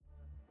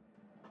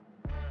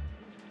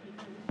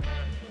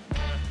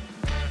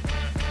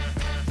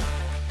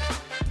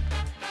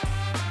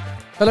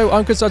Hello,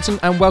 I'm Chris Hudson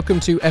and welcome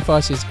to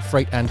FIS's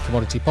Freight and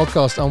Commodity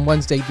Podcast on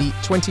Wednesday, the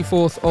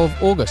 24th of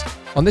August.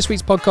 On this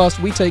week's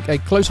podcast, we take a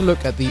closer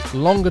look at the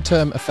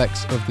longer-term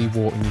effects of the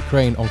war in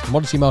Ukraine on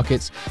commodity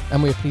markets,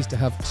 and we are pleased to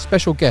have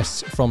special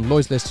guests from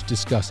Lloyd's List to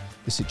discuss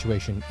the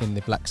situation in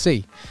the Black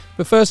Sea.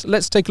 But first,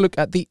 let's take a look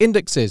at the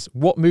indexes.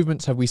 What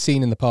movements have we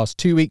seen in the past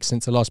 2 weeks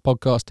since the last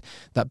podcast,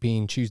 that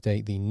being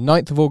Tuesday, the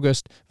 9th of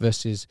August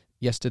versus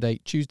yesterday,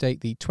 Tuesday,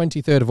 the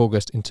 23rd of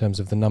August, in terms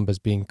of the numbers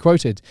being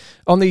quoted.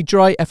 On the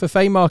dry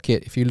FFA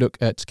market, if you look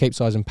at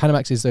Capesize and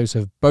Panamaxes, those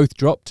have both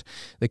dropped.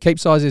 The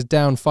Capesize is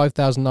down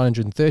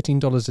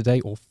 $5,913 a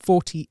day, or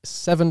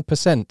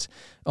 47%.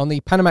 On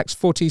the Panamax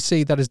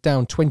 4TC, that is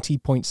down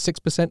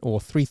 20.6%, or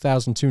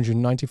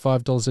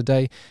 $3,295 a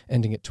day,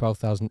 ending at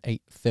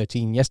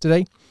 $12,813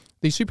 yesterday.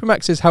 The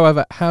Supramaxes,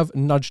 however, have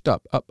nudged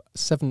up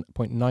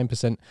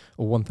 7.9%,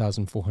 or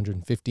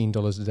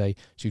 $1,415 a day,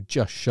 to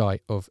just shy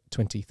of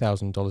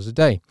 $20,000 a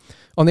day.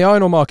 On the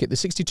iron ore market, the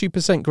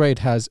 62% grade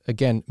has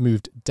again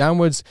moved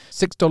downwards,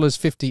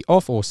 $6.50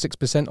 off, or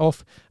 6%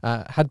 off,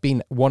 had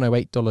been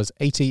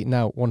 $108.80,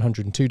 now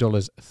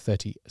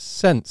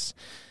 $102.30.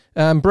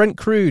 Brent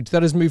crude,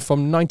 that has moved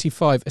from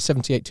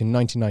 95.78 to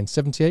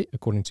 99.78,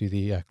 according to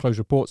the close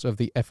reports of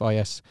the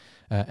FIS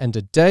end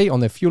of day. On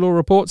the fuel oil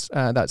reports,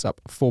 that's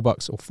up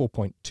 $4 or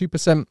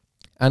 4.2%.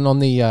 And on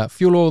the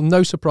fuel oil,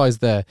 no surprise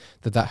there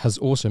that has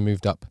also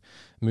moved up,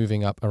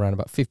 moving up around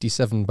about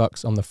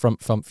 $57 on the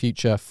front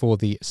future for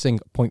the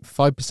SING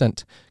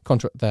 0.5%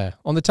 contract there.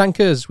 On the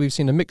tankers, we've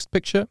seen a mixed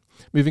picture,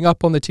 moving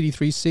up on the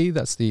TD3C,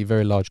 that's the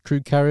very large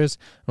crude carriers.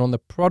 And on the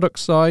product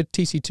side,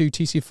 TC2,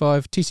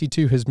 TC5,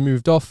 TC2 has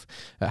moved off,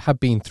 had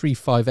been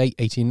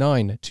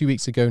 358.89 2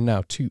 weeks ago,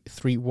 now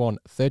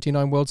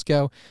 231.39 world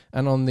scale.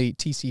 And on the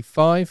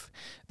TC5,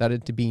 that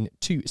had been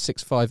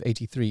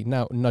 265.83,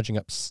 now nudging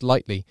up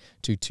slightly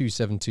to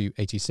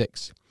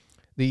 272.86.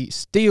 The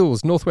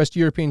steels, Northwest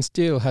European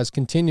steel, has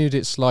continued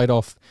its slide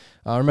off.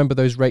 I remember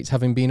those rates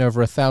having been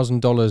over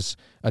 $1,000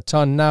 a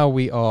tonne. Now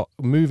we are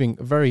moving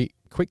very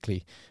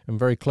quickly and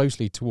very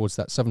closely towards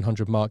that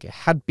 700 mark. It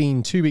had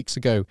been 2 weeks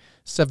ago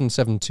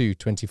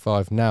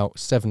 772.25, now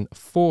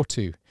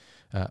 742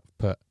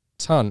 per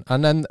tonne.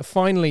 And then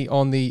finally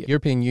on the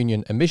European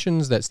Union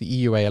emissions, that's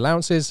the EUA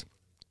allowances.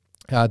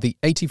 The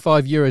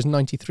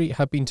 €85.93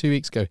 had been 2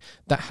 weeks ago.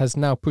 That has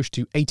now pushed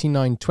to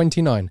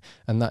 89.29,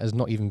 and that has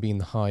not even been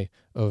the high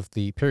of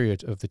the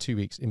period of the 2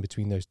 weeks in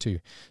between those two.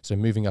 So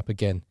moving up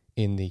again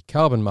in the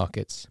carbon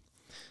markets.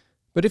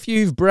 But if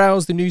you've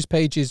browsed the news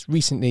pages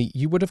recently,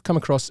 you would have come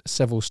across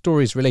several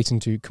stories relating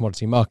to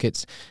commodity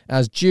markets,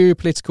 as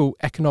geopolitical,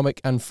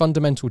 economic and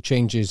fundamental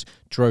changes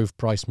drove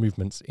price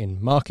movements in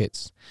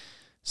markets.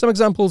 Some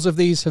examples of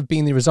these have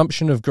been the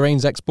resumption of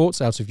grains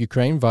exports out of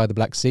Ukraine via the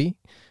Black Sea,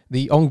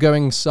 the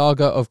ongoing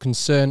saga of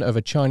concern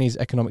over Chinese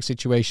economic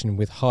situation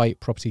with high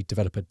property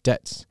developer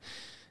debts.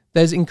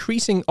 There's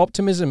increasing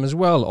optimism as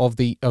well of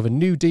a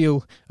new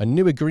deal, a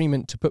new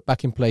agreement to put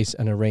back in place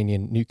an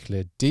Iranian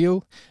nuclear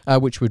deal,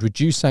 which would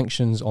reduce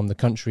sanctions on the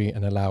country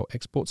and allow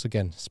exports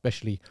again,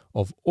 especially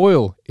of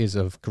oil, is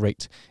of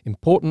great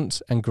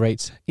importance and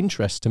great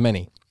interest to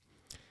many.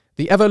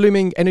 The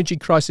ever-looming energy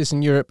crisis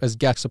in Europe as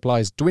gas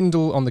supplies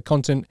dwindle on the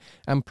continent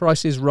and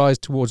prices rise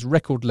towards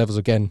record levels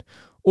again.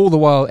 All the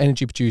while,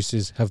 energy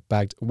producers have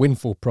bagged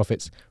windfall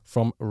profits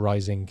from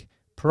rising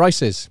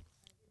prices.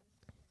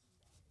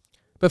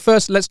 But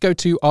first, let's go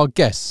to our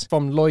guests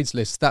from Lloyd's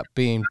List, that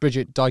being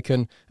Bridget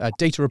Dykon, a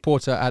data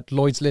reporter at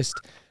Lloyd's List,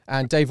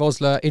 and Dave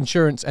Osler,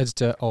 insurance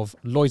editor of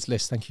Lloyd's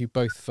List. Thank you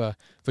both for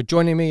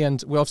joining me.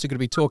 And we're obviously going to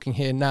be talking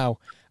here now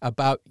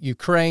about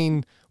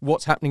Ukraine,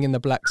 what's happening in the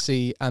Black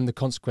Sea, and the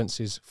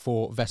consequences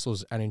for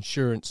vessels and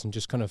insurance, and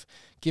just kind of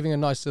giving a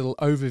nice little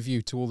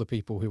overview to all the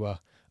people who are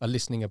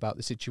listening about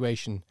the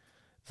situation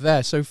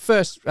there. So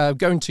first,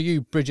 going to you,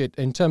 Bridget,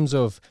 in terms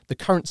of the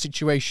current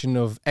situation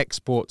of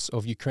exports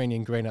of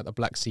Ukrainian grain out the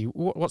Black Sea,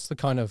 what's the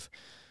kind of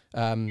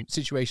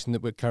situation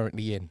that we're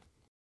currently in?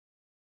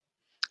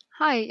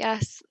 Hi,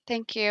 yes,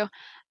 thank you.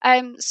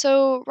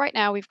 So right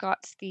now we've got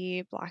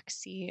the Black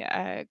Sea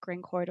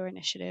Grain Corridor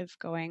Initiative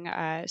going.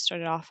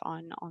 Started off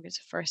on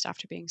August 1st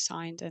after being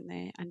signed in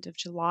the end of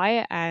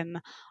July. I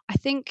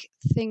think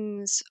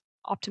things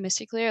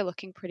optimistically are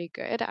looking pretty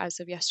good. As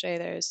of yesterday,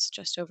 there's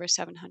just over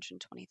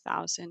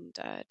 720,000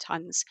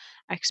 tons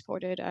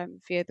exported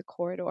via the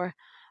corridor.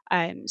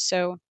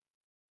 So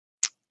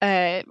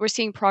we're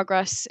seeing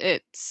progress.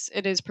 It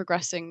is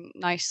progressing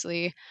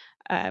nicely.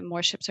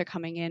 More ships are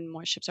coming in.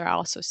 More ships are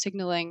also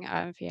signaling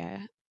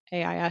via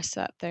AIS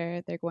that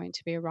they're going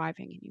to be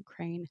arriving in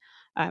Ukraine.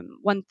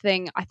 One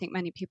thing I think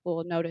many people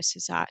will notice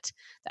is that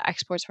the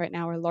exports right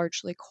now are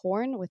largely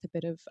corn, with a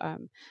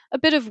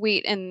bit of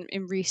wheat in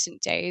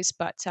recent days.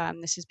 But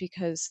this is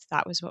because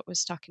that was what was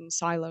stuck in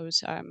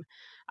silos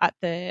at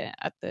the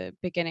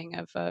beginning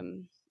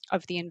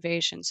of the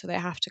invasion. So they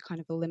have to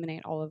kind of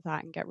eliminate all of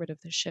that and get rid of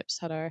the ships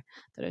that are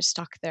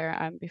stuck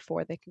there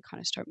before they can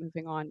kind of start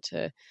moving on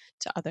to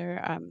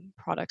other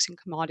products and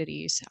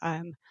commodities.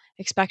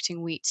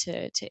 Expecting wheat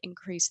to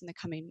increase in the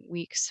coming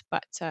weeks,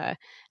 but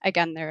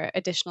again, there are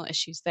additional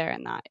issues there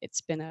in that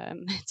it's been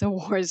it's a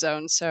war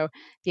zone. So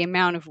the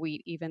amount of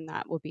wheat even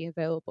that will be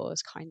available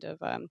is kind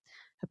of a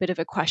bit of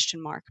a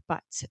question mark,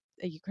 but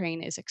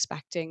Ukraine is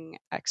expecting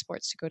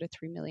exports to go to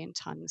 3 million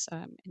tons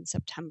in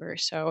September.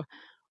 So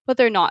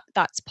whether or not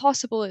that's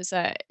possible is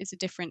a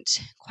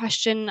different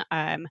question.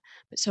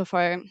 But so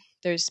far,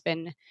 there's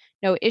been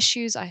no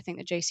issues. I think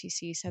the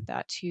JCC said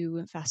that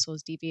 2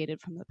 vessels deviated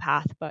from the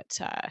path, but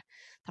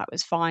that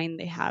was fine.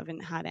 They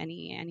haven't had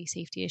any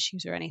safety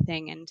issues or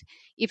anything. And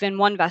even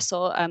one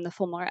vessel, the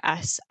Fulmar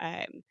S,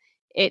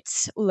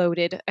 it's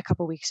loaded a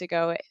couple weeks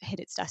ago. It hit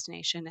its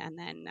destination and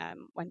then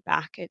went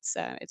back. It's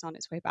on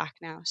its way back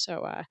now.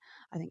 So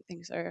I think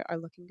things are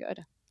looking good.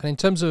 And in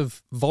terms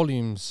of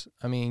volumes,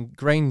 I mean,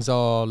 grains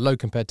are low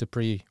compared to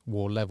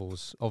pre-war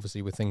levels,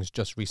 obviously with things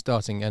just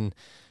restarting. And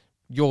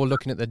you're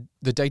looking at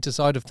the data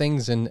side of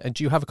things, and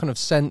do you have a kind of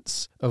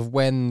sense of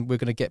when we're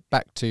going to get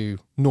back to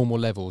normal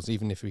levels,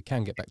 even if we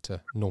can get back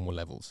to normal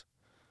levels?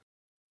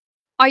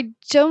 I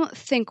don't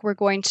think we're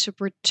going to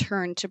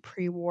return to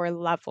pre-war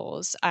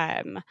levels.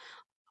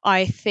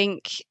 I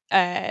think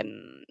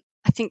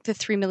the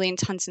 3 million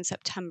tons in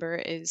September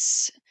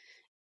is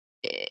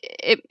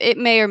it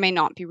may or may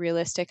not be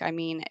realistic. I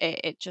mean,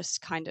 it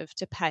just kind of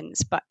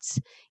depends. But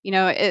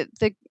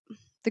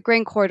the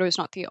grain corridor is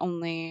not the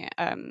only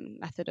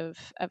method of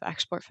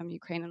export from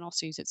Ukraine, and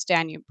also use its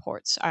Danube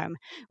ports,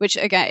 which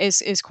again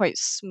is quite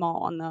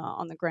small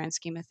on the grand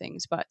scheme of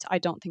things. But I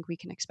don't think we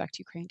can expect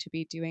Ukraine to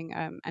be doing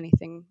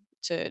anything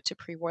to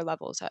pre-war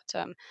levels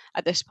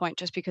at this point,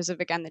 just because of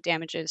again the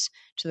damages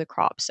to the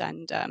crops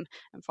and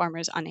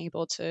farmers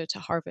unable to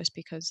harvest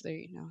because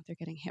they're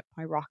getting hit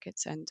by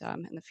rockets and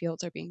the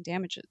fields are being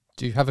damaged.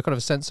 Do you have a kind of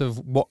a sense of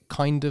what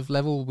kind of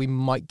level we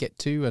might get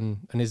to,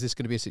 and is this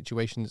going to be a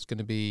situation that's going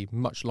to be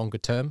much longer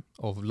term,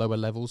 of lower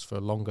levels for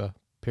a longer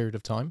period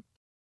of time?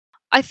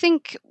 I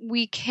think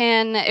we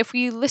can, if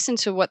we listen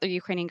to what the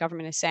Ukrainian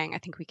government is saying, I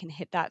think we can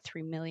hit that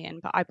 3 million.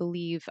 But I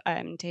believe,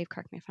 Dave,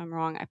 correct me if I'm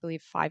wrong, I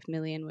believe 5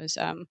 million was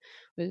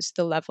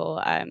the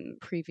level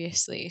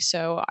previously.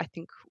 So I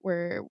think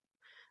we're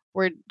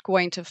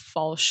going to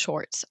fall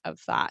short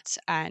of that.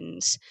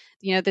 And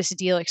this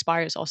deal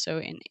expires also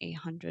in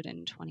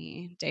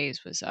 820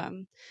 days was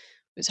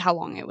how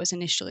long it was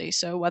initially.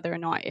 So whether or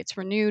not it's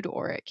renewed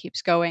or it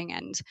keeps going,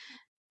 and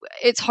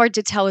it's hard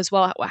to tell as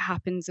well what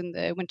happens in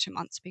the winter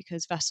months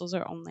because vessels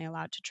are only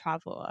allowed to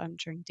travel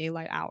during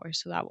daylight hours.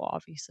 So that will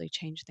obviously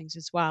change things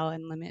as well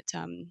and limit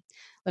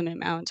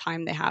amount of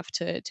time they have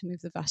to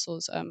move the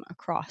vessels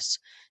across.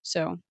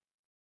 So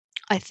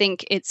I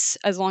think it's,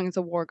 as long as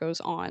the war goes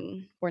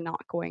on, we're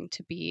not going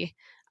to be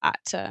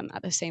at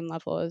the same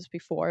level as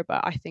before.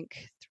 But I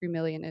think 3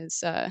 million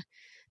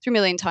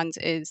tons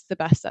is the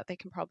best that they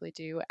can probably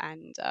do,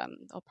 and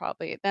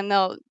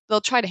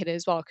they'll try to hit it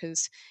as well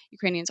because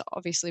Ukrainians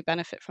obviously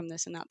benefit from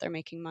this and that they're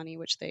making money,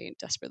 which they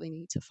desperately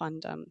need to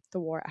fund the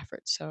war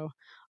effort. So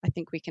I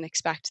think we can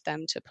expect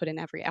them to put in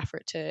every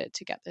effort to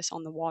get this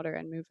on the water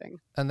and moving.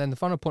 And then the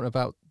final point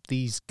about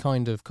these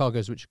kind of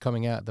cargoes which are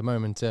coming out at the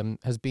moment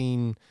has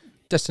been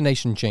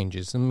destination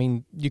changes. I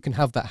mean, you can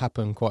have that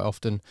happen quite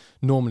often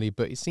normally,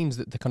 but it seems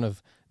that the kind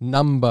of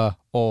number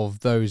of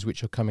those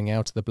which are coming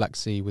out of the Black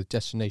Sea with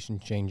destination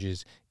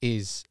changes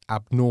is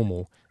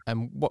abnormal.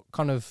 And what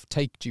kind of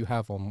take do you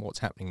have on what's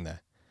happening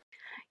there?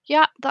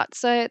 Yeah,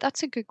 that's a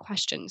good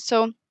question.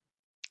 So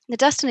the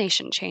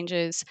destination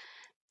changes,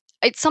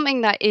 it's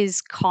something that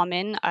is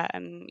common.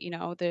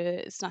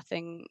 It's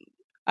nothing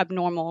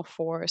abnormal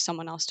for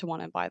someone else to want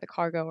to buy the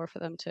cargo or for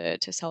them to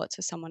sell it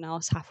to someone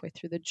else halfway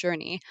through the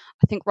journey.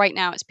 I think right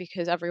now it's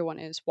because everyone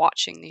is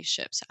watching these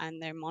ships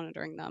and they're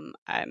monitoring them,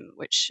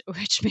 which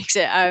which makes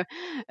it a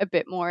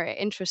bit more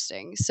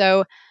interesting.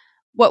 So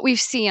what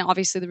we've seen,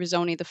 obviously, there was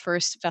only the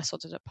first vessel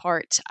to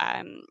depart.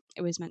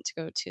 It was meant to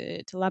go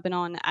to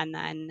Lebanon, and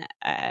then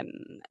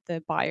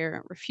the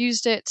buyer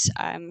refused it,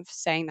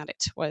 saying that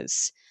it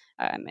was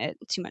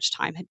too much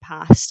time had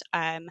passed.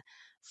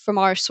 From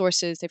our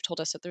sources, they've told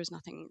us that there's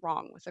nothing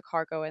wrong with the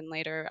cargo, and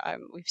later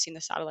we've seen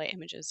the satellite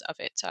images of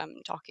it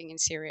docking in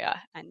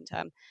Syria and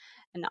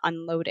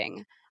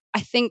unloading. I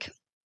think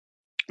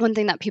one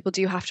thing that people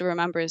do have to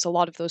remember is a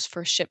lot of those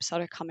first ships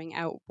that are coming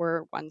out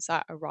were ones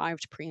that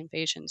arrived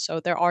pre-invasion. So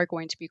there are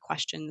going to be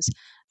questions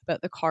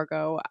about the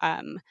cargo.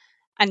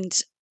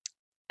 And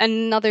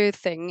another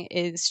thing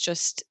is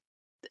just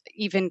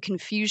even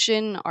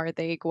confusion. Are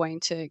they going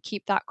to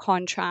keep that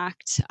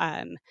contract?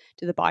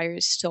 Do the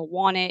buyers still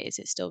want it? Is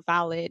it still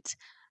valid?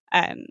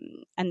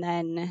 And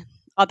then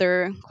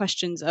other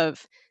questions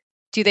of,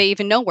 do they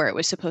even know where it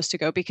was supposed to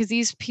go? Because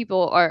these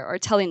people are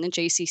telling the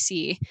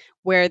JCC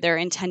where they're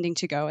intending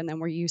to go, and then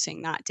we're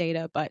using that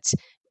data. But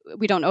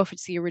we don't know if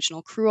it's the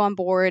original crew on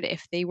board,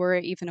 if they were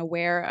even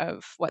aware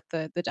of what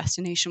the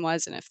destination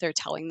was, and if they're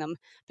telling them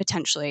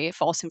potentially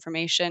false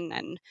information,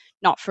 and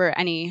not for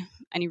any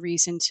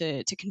reason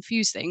to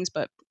confuse things,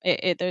 but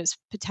there's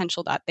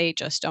potential that they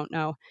just don't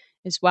know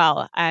as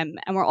well. And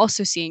we're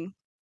also seeing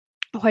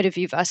quite a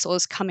few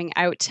vessels coming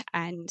out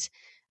and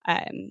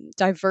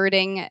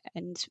diverting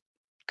and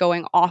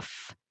going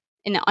off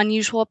in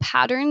unusual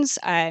patterns,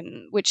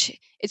 which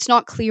it's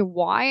not clear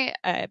why.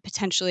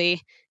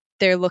 Potentially,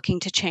 they're looking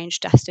to change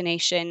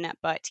destination,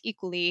 but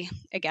equally,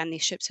 again,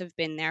 these ships have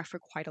been there for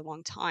quite a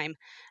long time.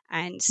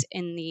 And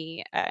in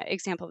the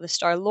example of the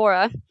Star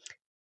Laura,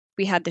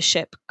 we had the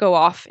ship go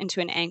off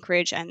into an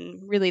anchorage,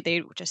 and really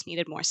they just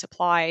needed more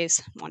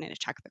supplies, wanted to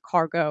check the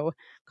cargo,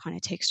 kind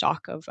of take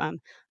stock of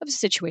the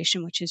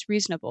situation, which is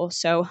reasonable.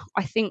 So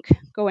I think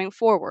going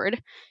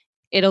forward,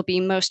 it'll be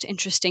most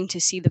interesting to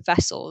see the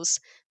vessels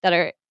that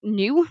are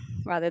new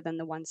rather than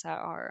the ones that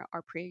are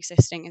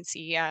pre-existing, and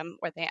see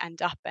where they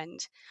end up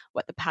and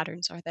what the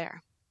patterns are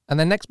there. And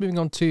then next, moving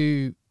on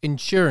to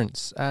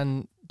insurance.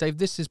 And Dave,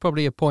 this is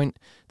probably a point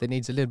that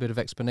needs a little bit of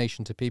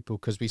explanation to people,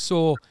 because we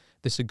saw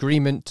this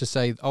agreement to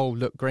say, oh,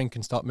 look, grain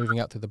can start moving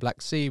out to the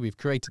Black Sea. We've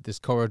created this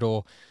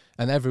corridor,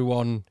 and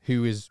everyone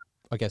who is,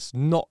 I guess,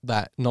 not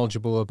that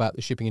knowledgeable about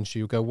the shipping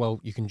industry will go, well,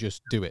 you can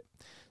just do it.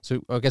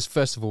 So I guess,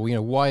 first of all,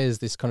 why is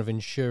this kind of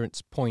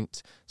insurance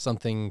point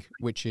something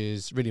which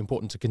is really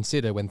important to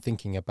consider when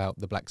thinking about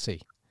the Black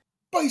Sea?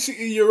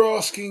 Basically, you're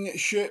asking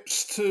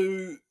ships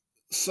to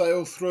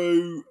sail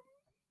through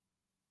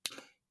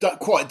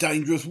quite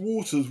dangerous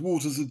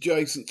waters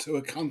adjacent to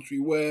a country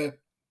where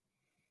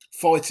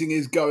fighting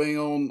is going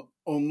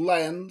on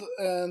land.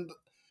 And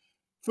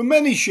for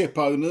many ship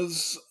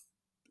owners,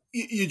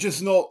 you're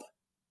just not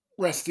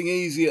resting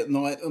easy at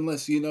night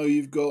unless you know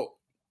you've got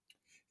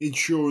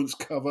insurance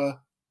cover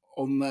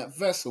on that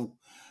vessel.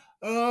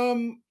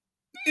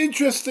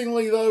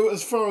 Interestingly, though,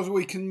 as far as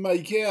we can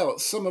make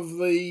out, some of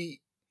the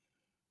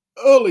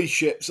early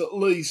ships at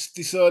least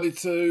decided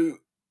to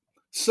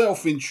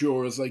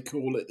self-insure, as they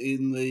call it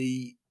in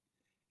the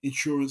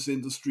insurance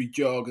industry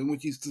jargon,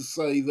 which is to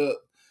say that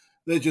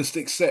they're just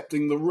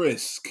accepting the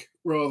risk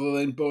rather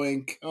than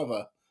buying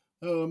cover,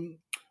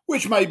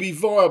 which may be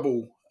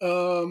viable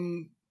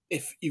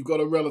if you've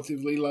got a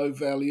relatively low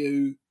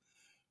value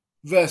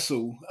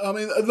vessel. I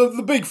mean,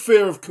 the big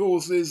fear, of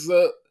course, is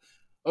that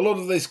a lot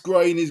of this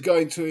grain is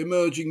going to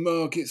emerging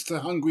markets, to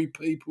hungry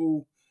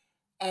people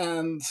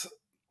and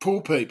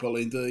poor people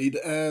indeed,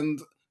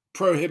 and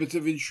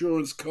prohibitive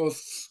insurance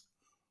costs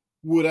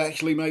would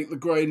actually make the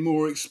grain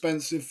more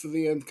expensive for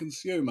the end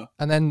consumer.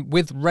 And then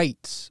with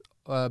rates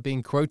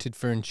being quoted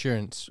for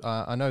insurance,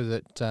 I know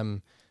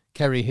that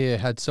Kerry here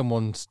had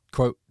someone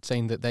quote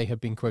saying that they had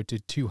been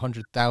quoted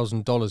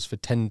 $200,000 for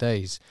 10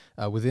 days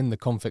within the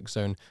conflict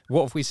zone.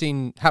 What have we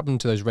seen happen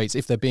to those rates,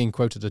 if they're being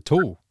quoted at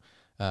all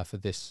for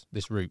this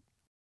route?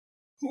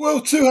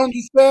 Well,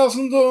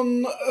 200,000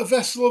 on a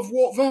vessel of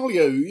what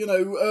value?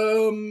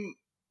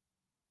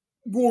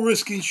 War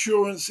risk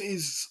insurance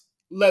is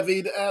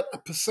levied at a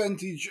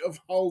percentage of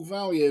hull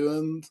value,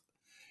 and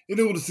in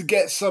order to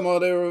get some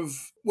idea of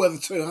whether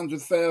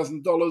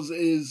 $200,000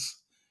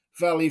 is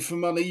value for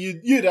money,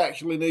 you'd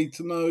actually need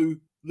to know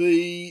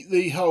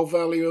the hull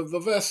value of the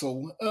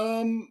vessel.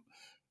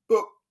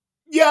 But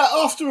yeah,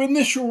 after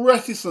initial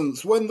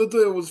reticence, when the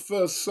deal was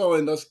first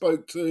signed, I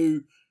spoke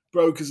to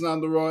brokers and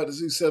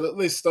underwriters who said at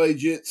this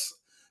stage it's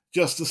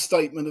just a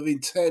statement of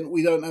intent.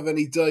 We don't have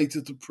any data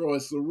to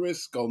price the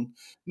risk on.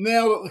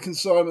 Now that the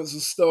consignments are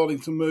starting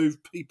to move,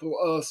 people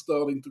are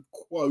starting to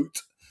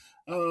quote.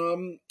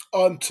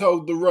 I'm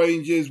told the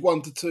range is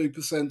 1 to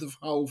 2% of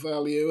hull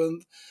value,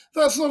 and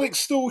that's not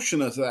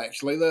extortionate,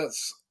 actually.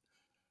 That's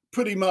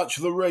pretty much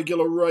the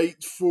regular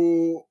rate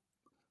for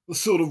the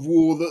sort of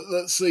war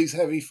that sees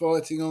heavy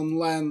fighting on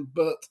land,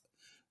 but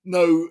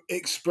no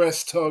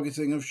express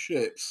targeting of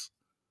ships.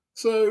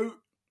 So,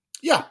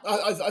 yeah,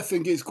 I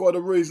think it's quite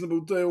a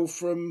reasonable deal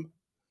from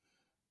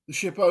the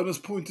ship owner's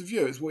point of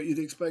view. It's what you'd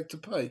expect to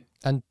pay.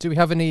 And do we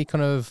have any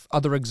kind of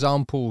other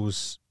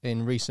examples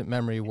in recent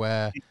memory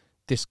where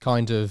this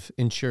kind of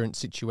insurance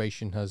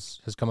situation has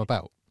come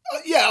about?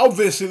 Yeah,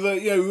 obviously,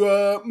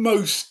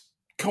 most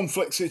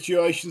conflict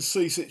situations,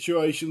 sea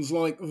situations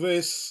like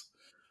this.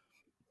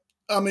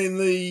 I mean,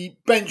 the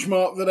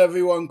benchmark that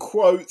everyone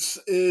quotes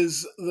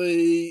is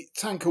the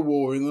tanker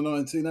war in the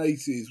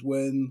 1980s,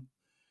 when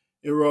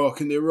Iraq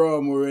and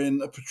Iran were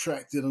in a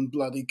protracted and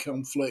bloody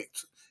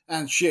conflict,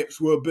 and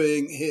ships were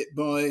being hit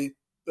by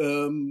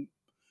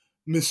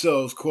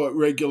missiles quite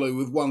regularly,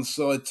 with one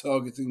side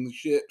targeting the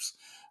ships.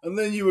 And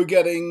then you were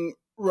getting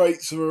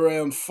rates of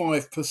around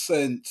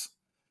 5%.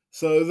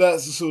 So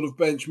that's the sort of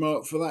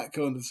benchmark for that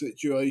kind of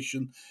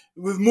situation.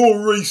 With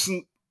more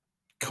recent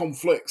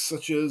conflicts,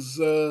 such as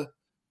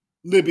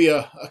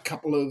Libya, a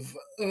couple of,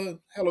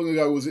 how long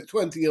ago was it?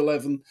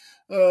 2011.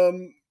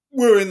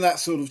 We're in that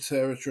sort of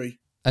territory.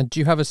 And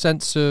do you have a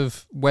sense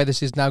of where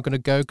this is now going to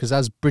go? Because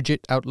as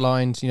Bridget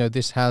outlined,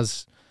 this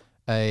has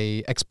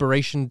a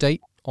expiration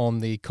date on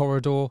the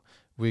corridor.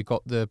 We've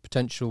got the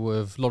potential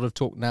of a lot of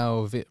talk now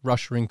of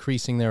Russia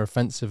increasing their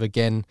offensive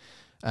again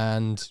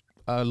and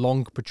a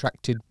long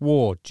protracted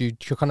war. Do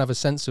you kind of have a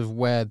sense of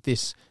where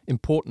this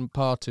important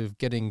part of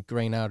getting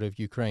grain out of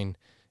Ukraine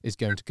is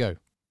going to go?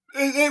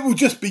 It will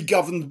just be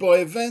governed by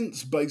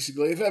events,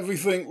 basically. If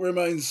everything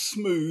remains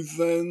smooth,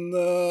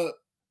 then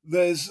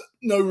there's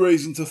no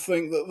reason to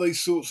think that these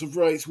sorts of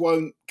rates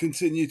won't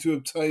continue to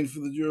obtain for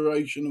the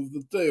duration of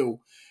the deal.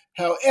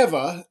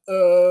 However,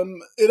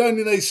 it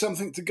only needs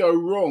something to go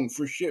wrong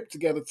for a ship to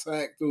get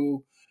attacked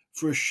or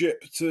for a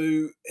ship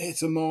to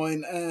hit a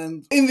mine.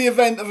 And in the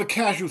event of a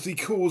casualty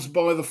caused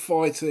by the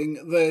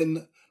fighting,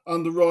 then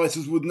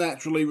underwriters would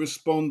naturally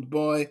respond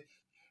by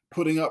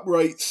putting up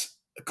rates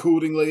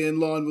accordingly in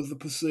line with the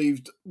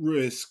perceived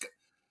risk.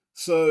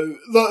 So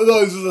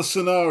those are the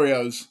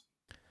scenarios.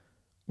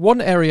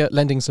 One area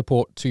lending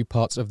support to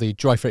parts of the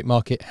dry freight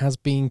market has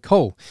been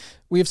coal.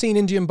 We have seen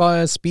Indian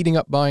buyers speeding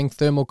up buying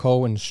thermal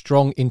coal and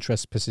strong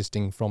interest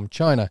persisting from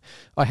China.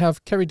 I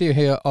have Kerry Deer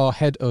here, our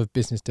head of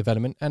business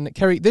development. And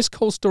Kerry, this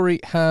coal story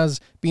has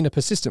been a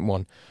persistent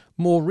one,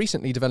 more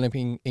recently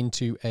developing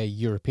into a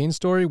European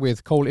story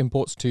with coal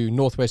imports to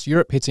northwest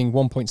Europe hitting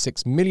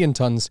 1.6 million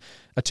tonnes,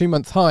 a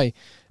 2-month high.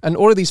 And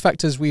all of these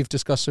factors we've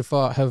discussed so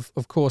far have,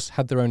 of course,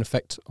 had their own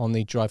effect on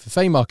the dry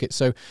FFA market.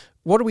 So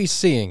what are we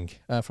seeing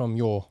from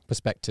your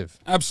perspective?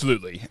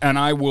 Absolutely. And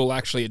I will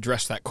actually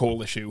address that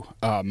coal issue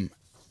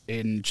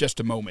in just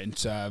a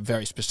moment,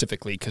 very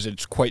specifically, because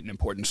it's quite an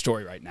important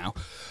story right now.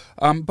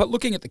 But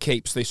looking at the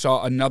Capes, they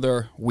saw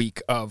another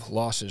week of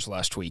losses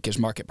last week as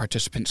market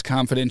participants'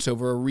 confidence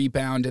over a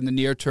rebound in the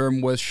near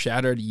term was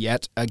shattered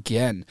yet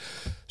again.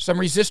 Some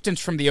resistance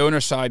from the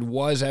owner side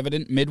was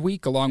evident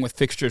midweek, along with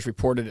fixtures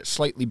reported at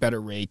slightly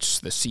better rates,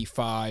 the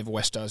C5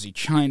 West Aussie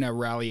China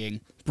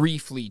rallying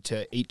briefly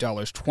to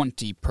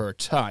 $8.20 per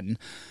ton.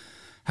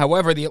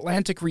 However, the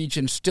Atlantic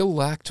region still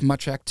lacked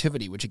much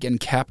activity, which again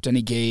capped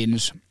any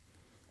gains,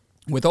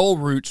 with all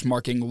routes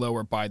marking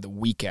lower by the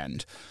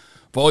weekend.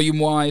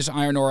 Volume-wise,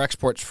 iron ore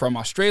exports from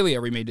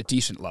Australia remained at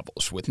decent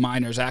levels, with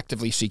miners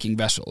actively seeking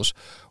vessels,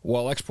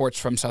 while exports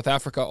from South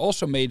Africa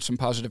also made some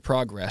positive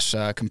progress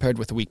compared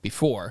with the week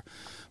before.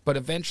 But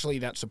eventually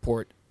that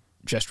support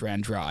just ran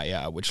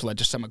dry, which led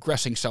to some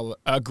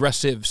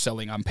aggressive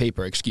selling on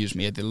paper, in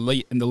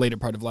the later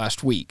part of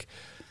last week.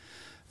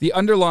 The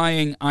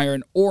underlying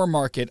iron ore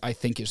market, I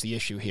think, is the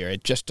issue here.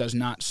 It just does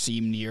not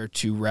seem near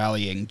to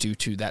rallying due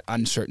to that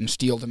uncertain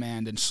steel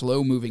demand and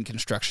slow-moving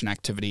construction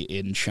activity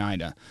in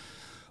China.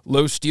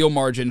 Low steel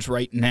margins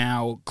right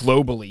now,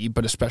 globally,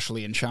 but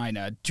especially in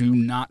China, do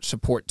not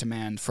support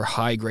demand for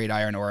high-grade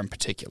iron ore in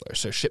particular.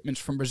 So shipments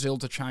from Brazil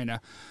to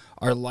China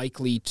are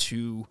likely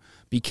to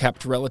be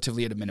kept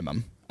relatively at a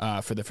minimum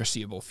for the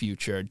foreseeable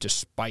future,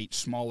 despite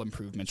small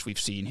improvements we've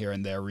seen here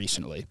and there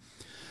recently.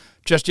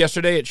 Just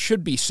yesterday, it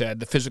should be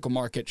said, the physical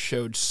market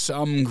showed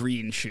some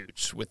green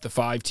shoots, with the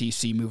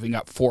 5TC moving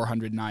up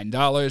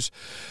 $409,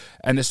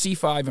 and the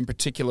C5 in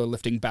particular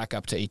lifting back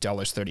up to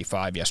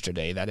 $8.35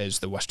 yesterday. That is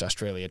the West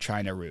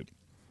Australia-China route.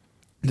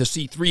 The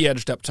C3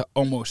 edged up to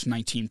almost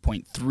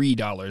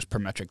 $19.3 per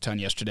metric ton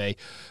yesterday,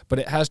 but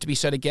it has to be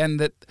said again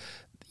that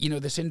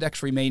this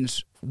index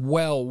remains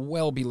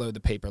well below the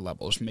paper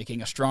levels,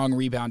 making a strong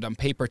rebound on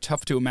paper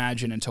tough to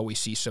imagine until we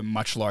see some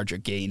much larger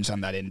gains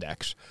on that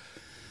index.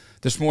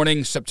 This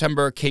morning,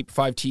 September Cape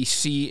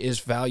 5TC is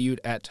valued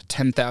at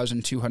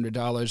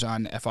 $10,200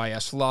 on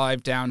FIS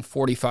Live, down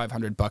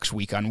 $4,500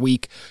 week on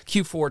week.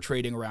 Q4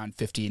 trading around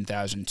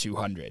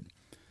 $15,200.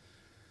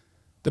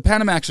 The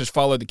Panamaxes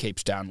followed the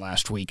Capes down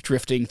last week,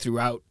 drifting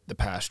throughout the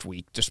past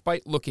week,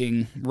 despite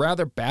looking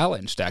rather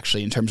balanced,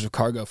 actually, in terms of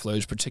cargo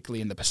flows,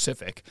 particularly in the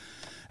Pacific,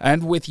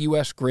 and with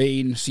U.S.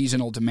 grain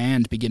seasonal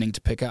demand beginning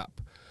to pick up.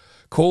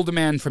 Coal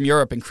demand from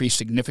Europe increased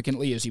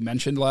significantly, as you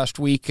mentioned last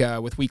week,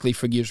 with weekly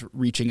figures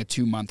reaching a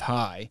 2-month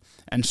high,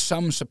 and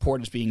some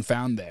support is being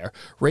found there.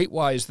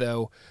 Rate-wise,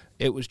 though,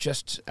 it was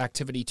just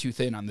activity too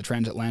thin on the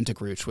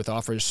transatlantic routes, with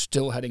offers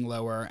still heading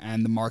lower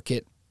and the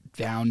market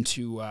down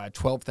to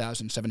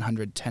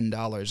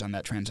 $12,710 on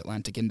that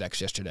transatlantic index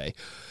yesterday.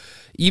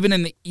 Even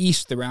in the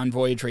east, the round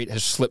voyage rate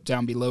has slipped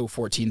down below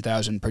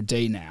 $14,000 per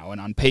day now,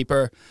 and on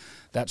paper,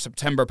 that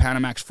September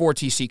Panamax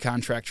 4TC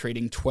contract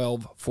trading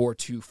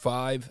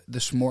 $12,425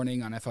 this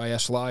morning on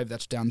FIS Live.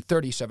 That's down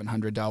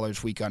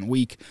 $3,700 week on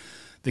week.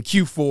 The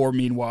Q4,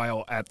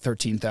 meanwhile, at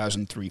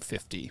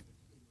 $13,350.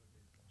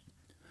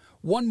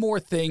 One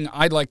more thing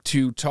I'd like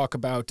to talk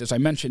about, as I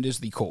mentioned, is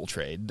the coal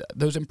trade.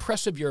 Those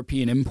impressive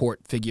European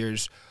import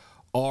figures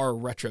are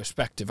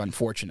retrospective,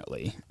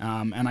 unfortunately.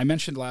 And I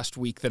mentioned last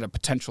week that a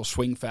potential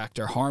swing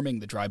factor harming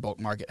the dry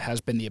bulk market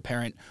has been the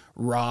apparent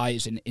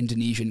rise in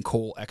Indonesian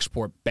coal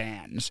export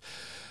bans.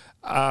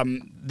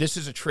 This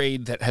is a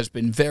trade that has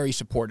been very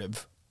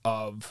supportive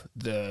of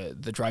the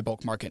dry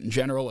bulk market in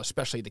general,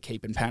 especially the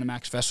Cape and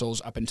Panamax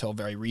vessels up until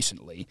very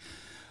recently.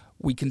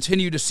 We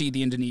continue to see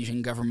the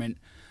Indonesian government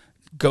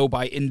go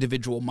by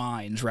individual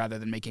mines rather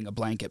than making a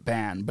blanket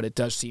ban, but it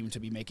does seem to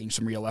be making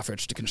some real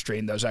efforts to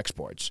constrain those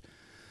exports.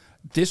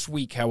 This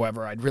week,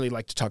 however, I'd really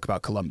like to talk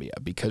about Colombia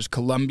because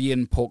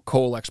Colombian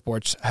coal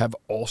exports have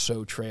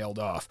also trailed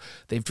off.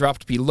 They've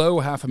dropped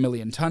below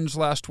 500,000 tons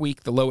last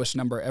week, the lowest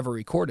number ever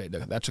recorded.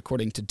 That's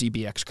according to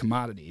DBX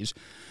Commodities.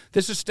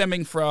 This is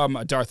stemming from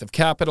a dearth of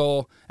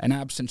capital, an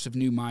absence of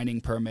new mining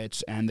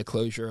permits, and the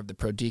closure of the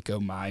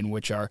Prodeco mine,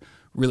 which are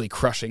really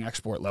crushing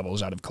export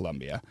levels out of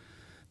Colombia.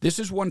 This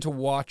is one to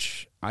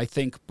watch, I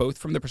think, both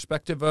from the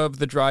perspective of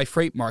the dry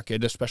freight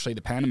market, especially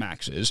the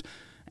Panamaxes,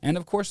 and,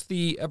 of course,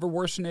 the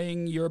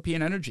ever-worsening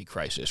European energy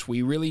crisis.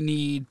 We really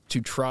need to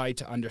try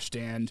to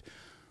understand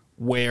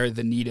where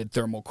the needed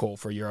thermal coal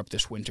for Europe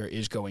this winter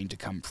is going to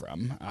come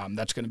from.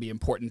 That's going to be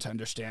important to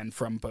understand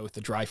from both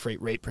the dry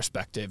freight rate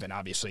perspective and,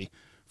 obviously,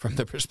 from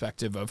the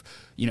perspective of,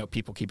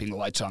 people keeping the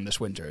lights on this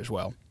winter as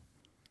well.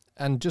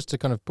 And just to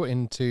kind of put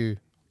into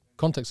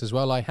context as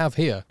well, I have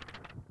here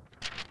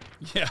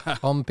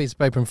on a piece of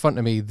paper in front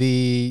of me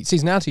the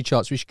seasonality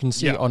charts, which you can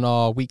see on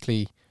our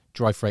weekly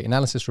dry freight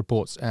analysis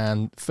reports.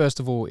 And first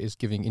of all is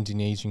giving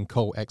Indonesian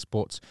coal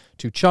exports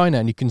to China.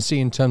 And you can see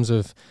in terms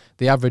of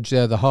the average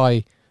there, the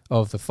high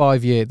of the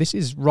 5-year, this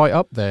is right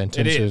up there in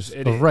terms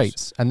of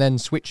rates. And then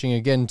switching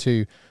again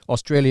to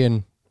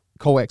Australian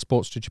coal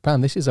exports to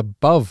Japan, this is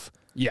above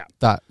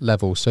that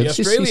level. So the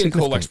Australian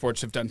coal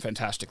exports have done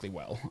fantastically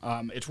well.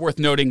 It's worth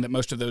noting that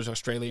most of those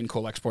Australian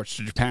coal exports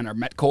to Japan are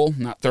met coal,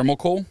 not thermal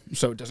coal.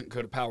 So it doesn't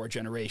go to power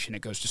generation,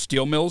 it goes to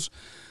steel mills.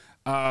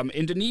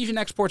 Indonesian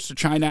exports to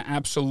China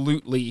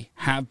absolutely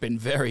have been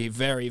very,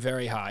 very,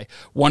 very high.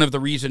 One of the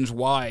reasons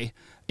why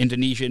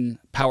Indonesian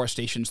power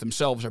stations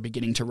themselves are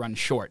beginning to run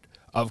short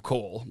of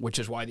coal, which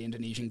is why the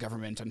Indonesian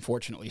government,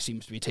 unfortunately,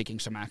 seems to be taking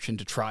some action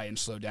to try and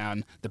slow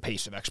down the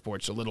pace of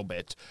exports a little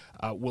bit.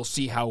 We'll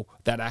see how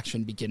that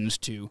action begins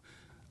to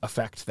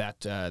affect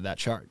that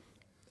chart.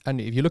 And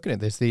if you're looking at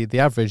this, the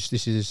average,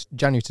 this is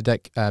January to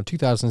date,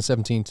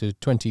 2017 to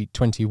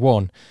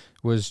 2021,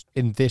 was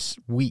in this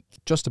week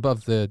just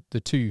above the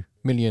 2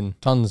 million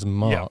tons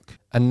mark.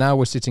 And now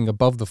we're sitting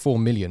above the 4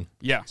 million.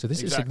 Yeah, so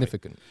this is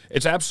significant.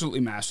 It's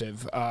absolutely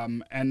massive.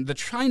 And the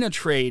China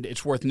trade,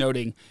 it's worth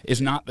noting, is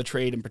not the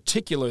trade in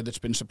particular that's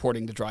been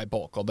supporting the dry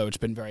bulk, although it's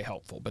been very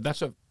helpful. But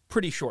that's a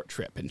pretty short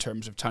trip in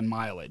terms of ton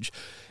mileage.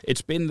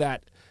 It's been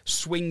that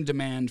swing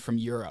demand from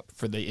Europe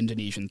for the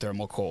Indonesian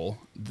thermal coal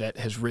that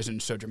has risen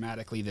so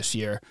dramatically this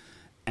year.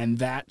 And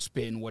that's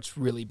been what's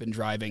really been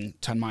driving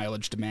ton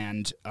mileage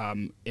demand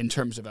in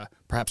terms of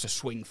perhaps a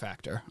swing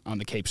factor on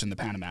the Capes and the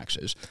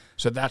Panamaxes.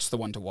 So that's the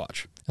one to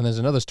watch. And there's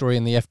another story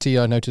in the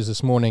FT I noticed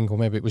this morning, or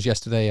maybe it was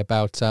yesterday,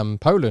 about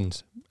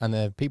Poland. And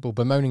there are people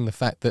bemoaning the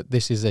fact that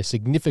this is a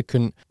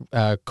significant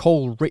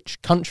coal-rich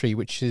country,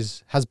 which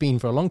has been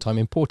for a long time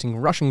importing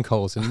Russian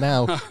coals, and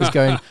now is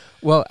going,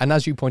 well, and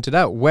as you pointed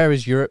out, where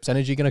is Europe's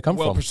energy going to come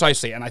from? Well,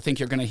 precisely, and I think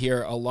you're going to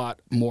hear a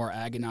lot more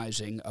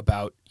agonizing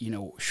about,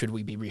 should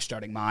we be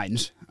restarting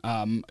mines?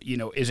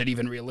 Is it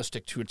even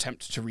realistic to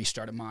attempt to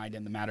restart a mine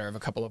in the matter of a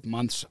couple of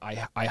months?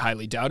 I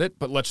highly doubt it,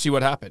 but let's see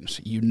what happens.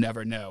 You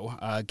never know,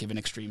 given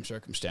extreme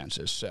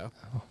circumstances, so...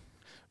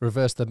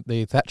 Reverse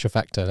the Thatcher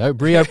factor. No,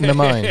 reopen the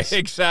mines.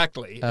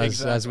 Exactly.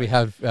 As we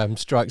have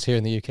strikes here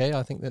in the UK,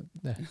 I think that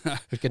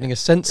we're getting a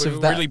sense of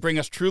that. Really bring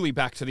us truly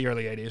back to the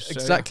early 80s.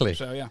 Exactly.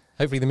 So yeah.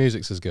 Hopefully the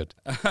music's as good.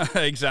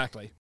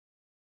 Exactly.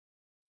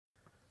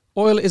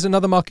 Oil is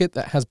another market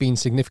that has been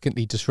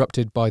significantly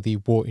disrupted by the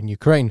war in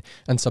Ukraine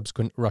and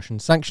subsequent Russian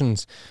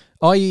sanctions.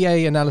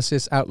 IEA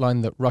analysis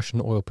outlined that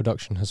Russian oil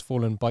production has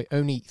fallen by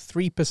only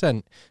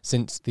 3%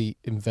 since the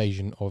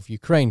invasion of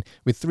Ukraine,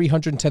 with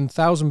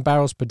 310,000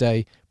 barrels per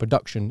day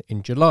production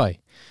in July.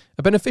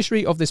 A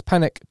beneficiary of this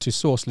panic to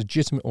source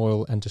legitimate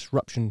oil and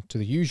disruption to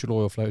the usual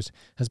oil flows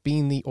has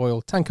been the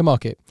oil tanker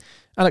market.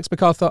 Alex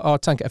MacArthur, our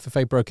tanker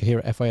FFA broker here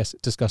at FIS,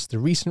 discussed the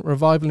recent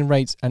revival in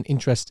rates and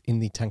interest in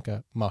the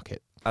tanker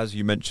market. As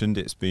you mentioned,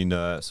 it's been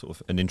sort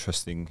of an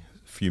interesting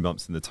few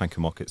months in the tanker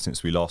market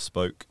since we last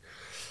spoke.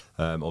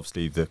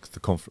 Obviously, the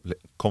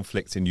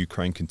conflict in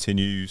Ukraine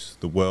continues.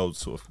 The world's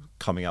sort of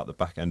coming out the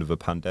back end of a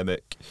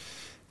pandemic.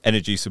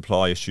 Energy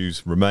supply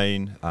issues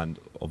remain, and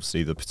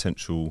obviously the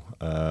potential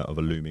of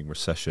a looming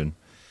recession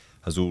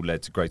has all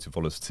led to greater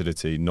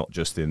volatility, not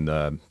just in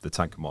the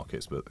tanker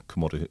markets, but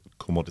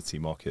commodity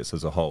markets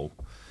as a whole.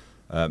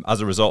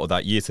 As a result of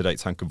that, year-to-date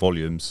tanker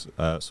volumes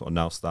sort of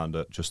now stand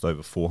at just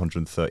over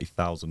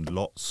 430,000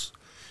 lots,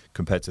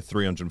 compared to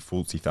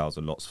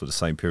 340,000 lots for the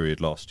same period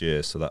last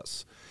year. So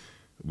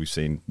we've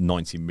seen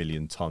 90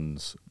 million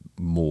tons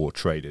more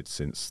traded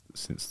since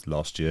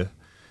last year.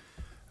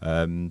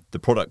 The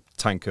product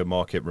tanker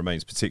market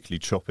remains particularly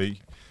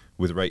choppy,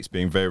 with rates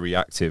being very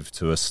reactive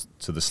to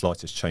the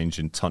slightest change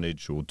in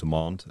tonnage or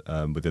demand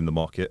within the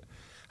market.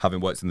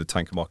 Having worked in the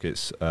tanker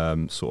markets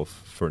sort of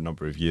for a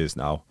number of years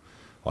now,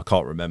 I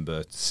can't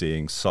remember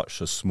seeing such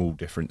a small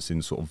difference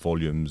in sort of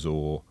volumes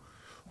or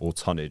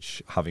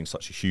tonnage having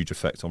such a huge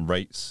effect on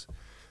rates,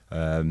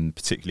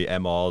 particularly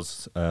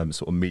MRs,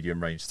 sort of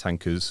medium-range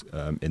tankers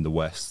in the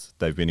West.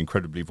 They've been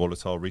incredibly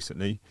volatile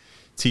recently.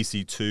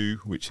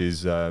 TC2, which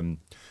is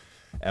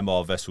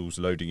MR vessels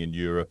loading in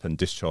Europe and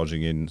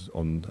discharging in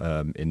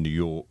New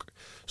York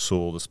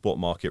saw the spot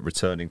market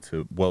returning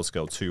to world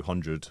scale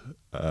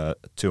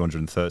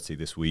 230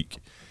 this week,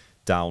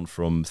 down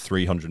from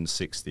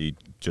 360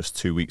 just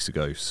 2 weeks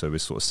ago. So we're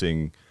sort of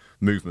seeing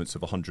movements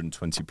of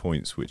 120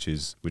 points, which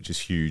is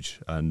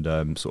huge, and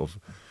sort of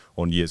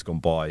on years gone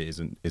by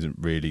isn't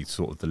really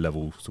sort of the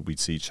level that we'd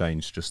see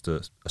change. Just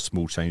a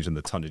small change in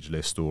the tonnage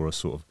list, or a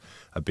sort of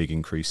a big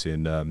increase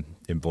in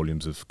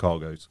volumes of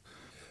cargoes.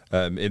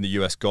 In the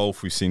US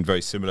Gulf, we've seen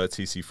very similar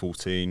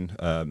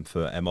TC14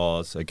 for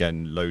MRs,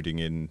 again loading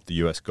in the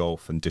US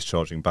Gulf and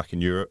discharging back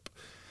in Europe.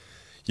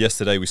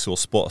 Yesterday we saw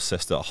spot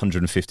assessed at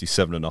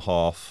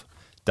 157.5,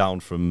 down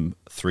from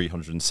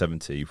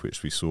 370,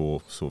 which we saw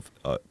sort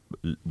of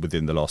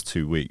within the last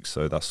 2 weeks.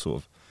 So that's sort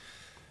of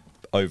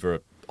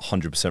over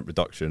 100%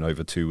 reduction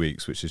over 2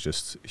 weeks, which is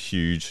just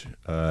huge.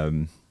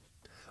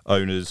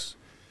 Owners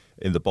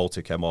in the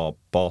Baltic MR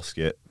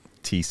basket,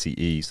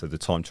 TCE, so the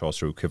time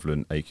charter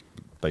equivalent,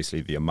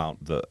 basically the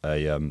amount that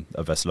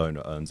a vessel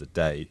owner earns a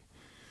day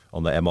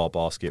on the MR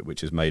basket,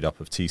 which is made up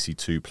of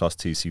TC2 plus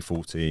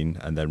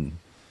TC14, and then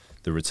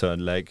the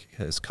return leg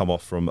has come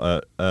off from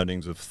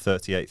earnings of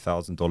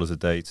 $38,000 a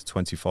day to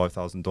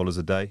 $25,000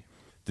 a day.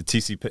 The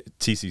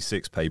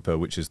TC6 paper,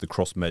 which is the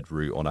cross-med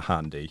route on a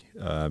handy,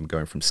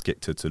 going from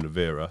Skikda to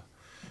Levira,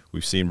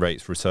 we've seen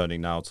rates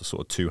returning now to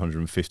sort of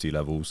 250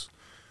 levels,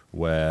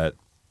 where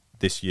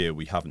this year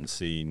we haven't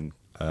seen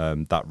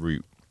that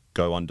route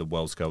go under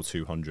world scale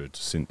 200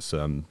 since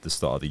the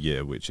start of the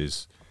year, which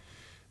is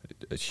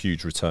a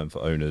huge return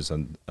for owners.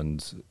 And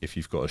if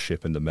you've got a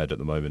ship in the Med at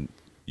the moment,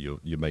 you're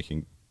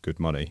making good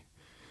money.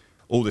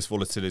 All this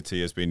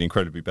volatility has been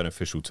incredibly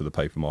beneficial to the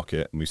paper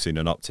market, and we've seen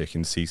an uptick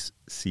in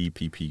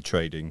CPP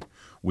trading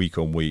week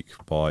on week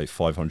by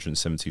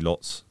 570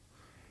 lots.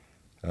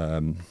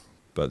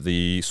 But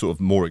the sort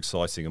of more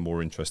exciting and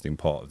more interesting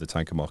part of the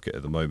tanker market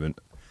at the moment,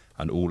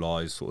 and all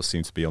eyes sort of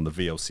seem to be on the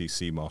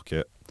VLCC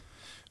market,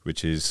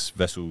 which is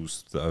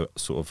vessels that are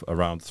sort of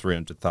around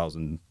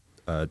 300,000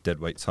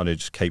 deadweight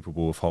tonnage,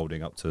 capable of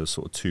holding up to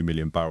sort of 2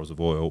 million barrels of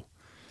oil.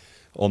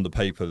 On the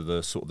paper,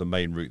 the sort of the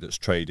main route that's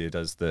traded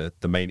as the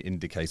main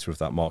indicator of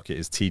that market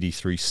is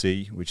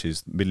TD3C, which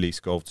is Middle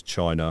East Gulf to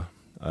China,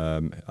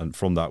 and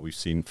from that we've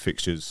seen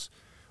fixtures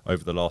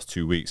over the last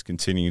 2 weeks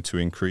continuing to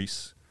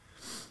increase,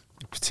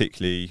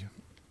 particularly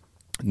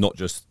not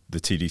just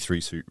the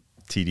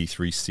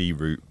TD3C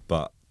route,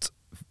 but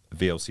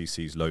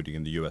VLCCs loading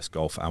in the US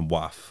Gulf and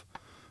WAF,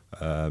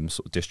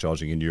 sort of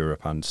discharging in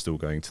Europe and still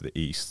going to the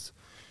east.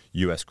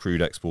 US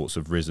crude exports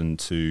have risen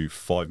to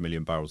 5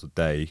 million barrels a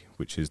day,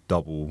 which is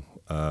double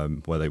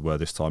where they were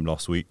this time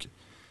last week.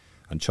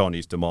 And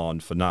Chinese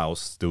demand for now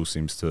still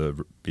seems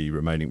to be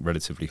remaining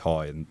relatively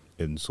high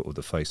in sort of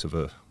the face of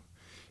a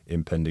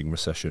impending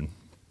recession.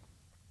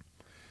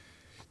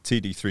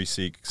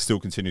 TD3C still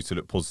continues to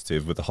look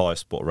positive, with the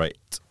highest spot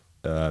rate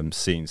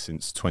seen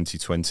since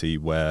 2020,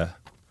 where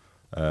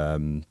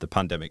the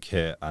pandemic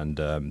hit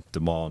and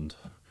demand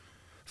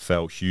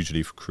fell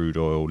hugely for crude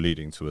oil,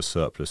 leading to a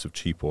surplus of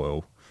cheap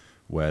oil,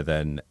 where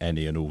then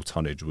any and all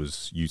tonnage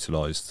was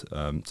utilised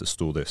to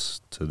store this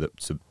to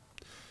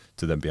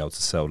then be able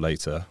to sell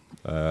later.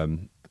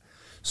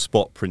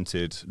 Spot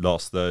printed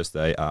last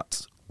Thursday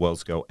at world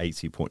scale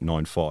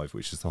 80.95,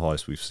 which is the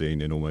highest we've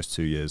seen in almost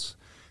 2 years,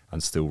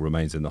 and still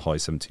remains in the high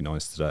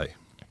 79s today.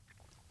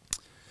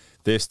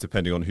 This,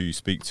 depending on who you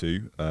speak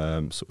to,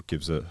 sort of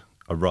gives a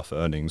rough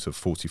earnings of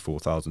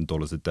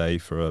 $44,000 a day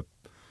for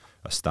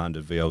a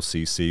standard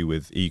VLCC,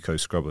 with eco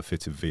scrubber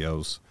fitted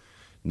VLs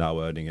now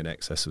earning in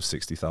excess of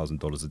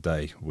 $60,000 a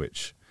day,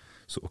 which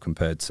sort of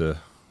compared to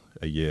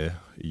a year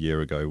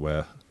ago,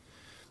 where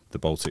the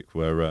Baltic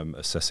were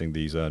assessing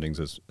these earnings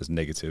as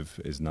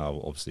negative, is now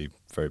obviously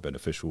very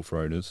beneficial for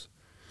owners.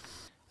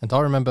 And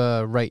I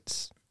remember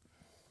rates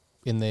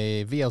in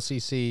the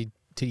VLCC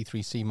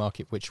T3C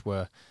market which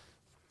were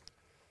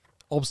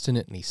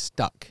obstinately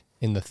stuck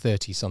in the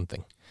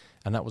 30-something.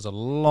 And that was a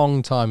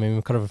long time, and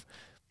we kind of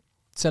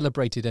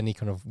celebrated any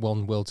kind of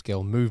one world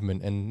scale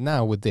movement. And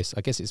now with this,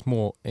 I guess it's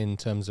more in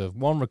terms of,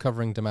 one,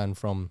 recovering demand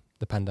from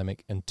the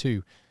pandemic, and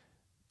two,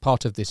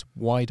 part of this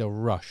wider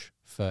rush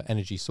for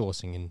energy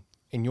sourcing.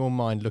 In your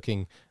mind,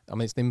 looking, I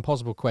mean, it's the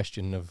impossible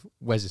question of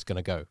where's this going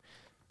to go?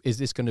 Is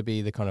this going to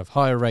be the kind of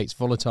higher rates,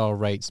 volatile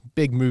rates,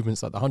 big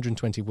movements like the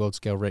 120 world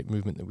scale rate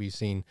movement that we've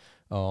seen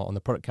on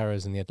the product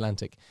carriers in the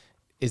Atlantic?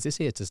 Is this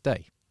here to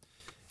stay?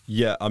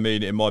 Yeah, I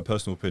mean, in my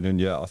personal opinion,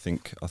 yeah, I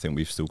think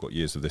we've still got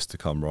years of this to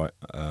come, right?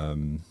 I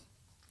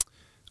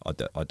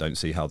don't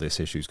see how this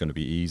issue is going to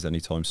be eased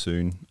anytime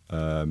soon.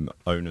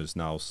 Owners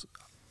now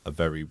are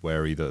very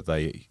wary that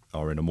they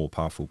are in a more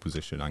powerful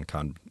position and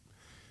can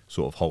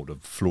sort of hold a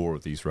floor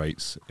of these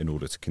rates in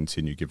order to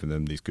continue giving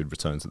them these good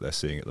returns that they're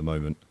seeing at the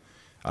moment.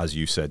 As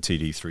you said,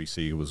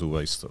 TD3C was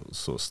always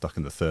sort of stuck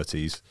in the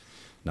 30s.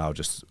 Now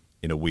just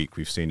in a week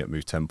we've seen it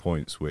move 10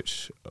 points,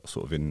 which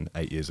sort of in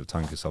 8 years of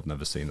tankers I've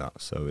never seen that.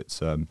 So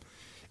it's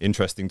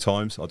interesting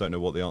times. I don't know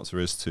what the answer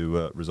is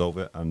to resolve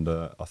it, and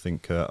I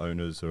think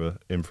owners are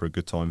in for a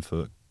good time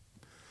for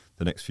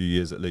the next few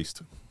years at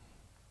least.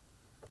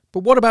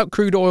 But what about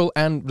crude oil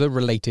and the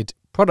related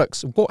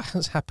products? What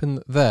has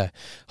happened there?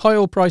 High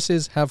oil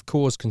prices have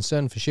caused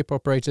concern for ship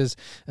operators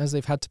as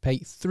they've had to pay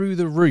through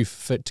the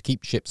roof to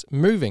keep ships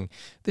moving.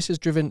 This has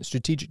driven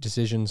strategic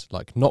decisions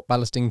like not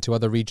ballasting to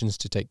other regions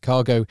to take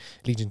cargo,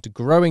 leading to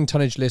growing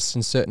tonnage lists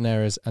in certain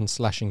areas and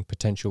slashing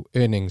potential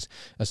earnings,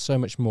 as so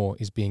much more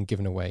is being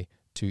given away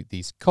to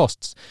these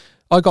costs.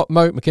 I got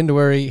Mo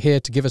McIndowiry here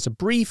to give us a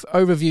brief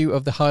overview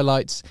of the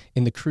highlights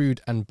in the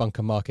crude and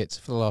bunker markets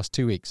for the last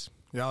 2 weeks.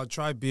 Yeah, I'll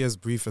try to be as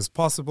brief as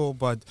possible,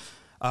 but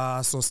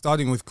so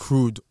starting with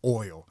crude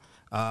oil.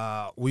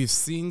 We've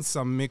seen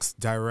some mixed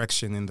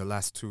direction in the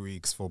last 2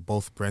 weeks for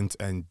both Brent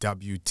and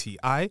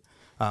WTI.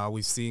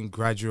 We've seen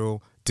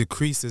gradual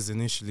decreases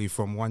initially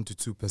from 1%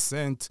 to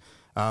 2%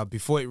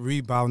 before it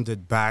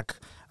rebounded back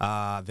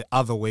the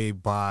other way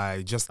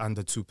by just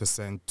under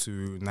 2%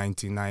 to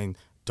 $99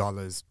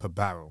 per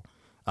barrel.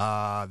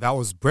 That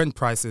was Brent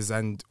prices,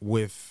 and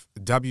with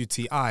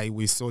WTI,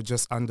 we saw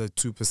just under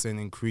 2%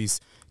 increase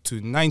to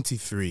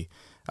 93.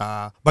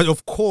 But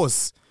of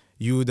course,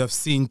 you would have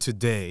seen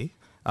today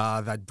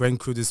that Brent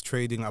crude is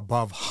trading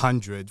above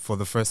 100 for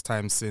the first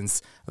time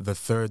since the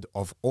 3rd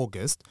of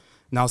August.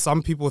 Now,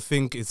 some people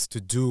think it's to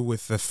do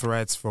with the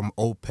threats from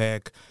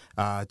OPEC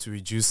to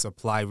reduce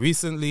supply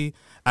recently,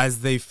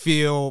 as they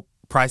feel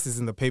prices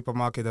in the paper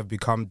market have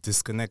become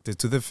disconnected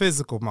to the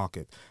physical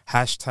market.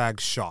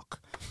 #shock.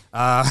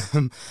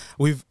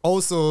 We've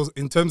also,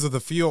 in terms of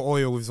the fuel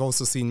oil, we've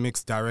also seen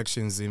mixed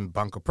directions in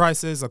bunker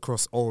prices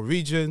across all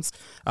regions.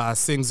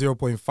 Sing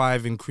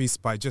 0.5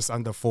 increased by just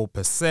under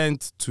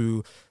 4%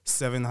 to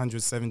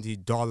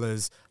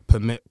 $770 per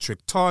metric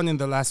ton in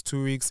the last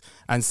 2 weeks,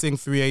 and Sing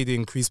 380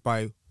 increased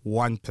by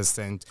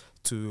 1%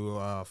 to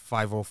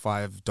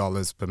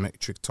 $505 per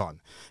metric ton.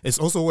 It's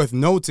also worth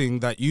noting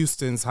that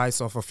Houston's high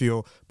sulfur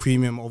fuel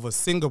premium over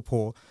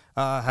Singapore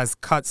has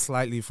cut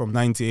slightly from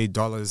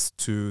 $98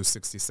 to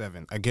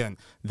 $67. Again,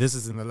 this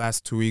is in the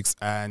last 2 weeks,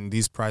 and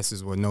these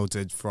prices were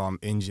noted from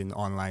Engine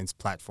Online's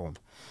platform.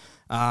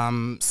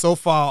 So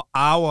far,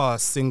 our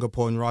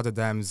Singapore and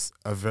Rotterdam's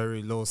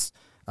very low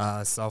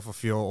sulfur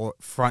fuel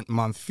front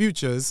month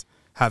futures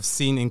have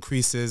seen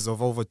increases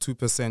of over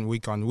 2%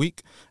 week on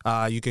week.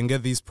 You can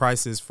get these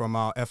prices from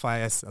our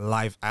FIS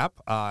Live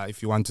app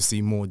if you want to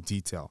see more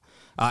detail.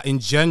 In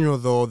general,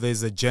 though,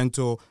 there's a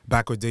gentle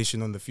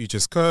backwardation on the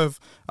futures curve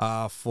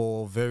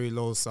for very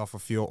low sulfur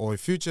fuel oil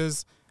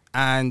futures,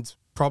 and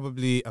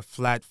probably a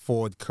flat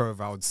forward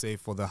curve, I would say,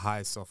 for the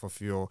high sulfur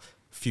fuel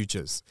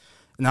futures.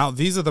 Now,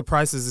 these are the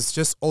prices. It's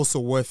just also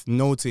worth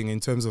noting in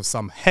terms of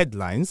some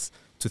headlines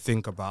to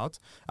think about.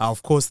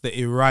 Of course, the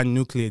Iran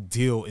nuclear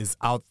deal is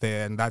out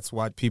there, and that's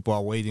what people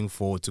are waiting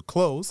for to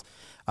close.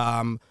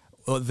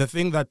 The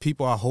thing that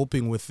people are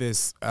hoping with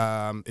this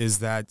is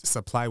that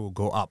supply will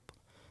go up.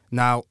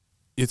 Now,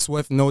 it's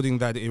worth noting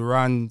that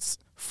Iran's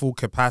full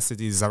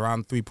capacity is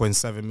around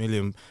 3.7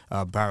 million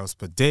barrels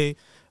per day,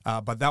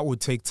 but that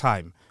would take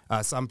time.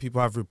 Some people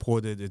have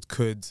reported it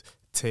could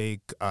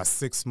take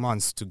 6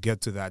 months to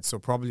get to that, so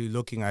probably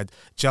looking at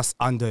just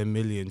under 1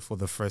 million for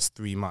the first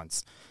 3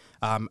 months.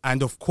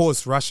 And of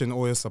course, Russian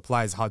oil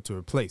supply is hard to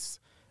replace.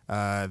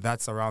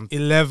 That's around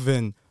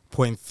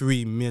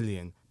 11.3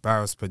 million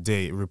barrels per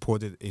day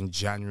reported in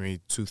January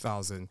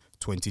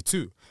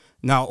 2022.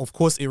 Now, of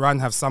course, Iran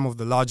have some of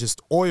the largest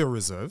oil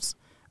reserves,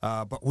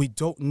 but we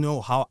don't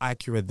know how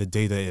accurate the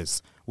data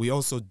is. We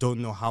also don't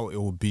know how it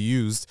will be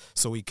used,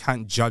 so we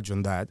can't judge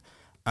on that.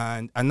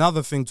 And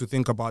another thing to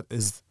think about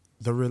is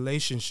the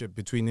relationship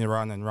between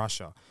Iran and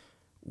Russia.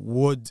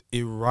 Would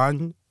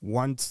Iran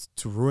want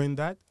to ruin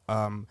that?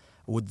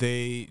 Would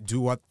they do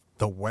what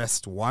the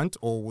West want,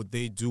 or would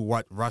they do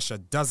what Russia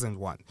doesn't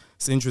want?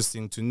 It's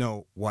interesting to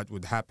know what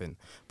would happen.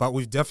 But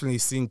we've definitely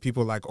seen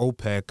people like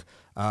OPEC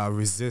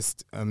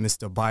resist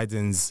Mr.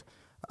 Biden's,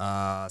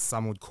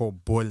 some would call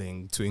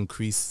bullying, to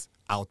increase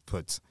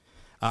output.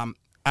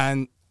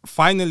 And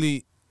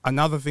finally,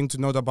 another thing to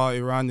note about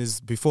Iran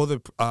is before the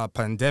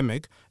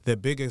pandemic, their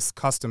biggest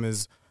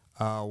customers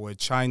were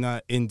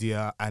China,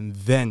 India, and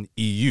then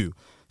EU.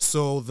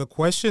 So the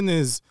question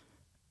is,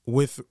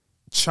 with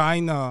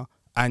China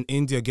and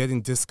India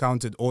getting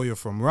discounted oil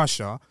from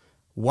Russia,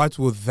 what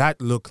will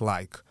that look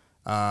like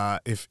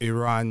if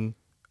Iran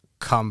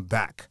come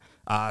back?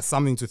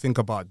 Something to think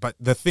about. But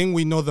the thing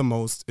we know the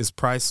most is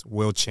price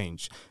will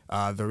change.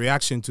 The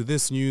reaction to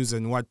this news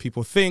and what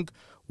people think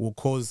will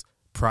cause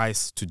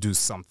price to do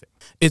something.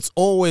 It's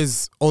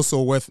always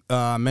also worth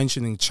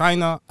mentioning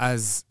China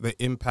as the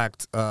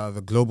impact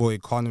the global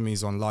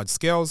economies on large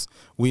scales.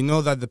 We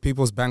know that the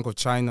People's Bank of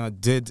China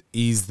did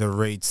ease the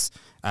rates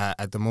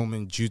at the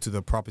moment due to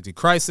the property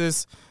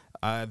crisis.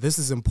 This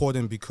is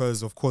important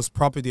because, of course,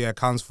 property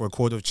accounts for a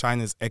quarter of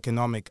China's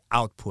economic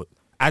output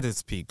at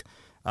its peak.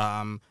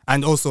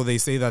 And also they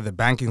say that the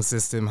banking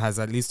system has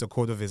at least a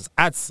quarter of its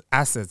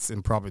assets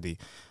in property.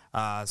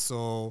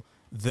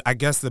 I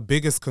guess the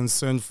biggest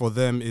concern for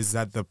them is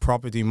that the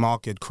property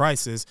market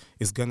crisis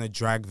is going to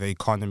drag the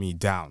economy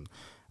down.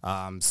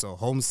 So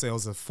home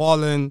sales have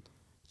fallen,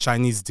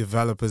 Chinese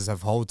developers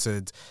have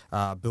halted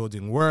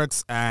building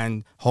works,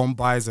 and home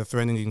buyers are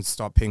threatening to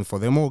stop paying for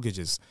their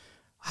mortgages.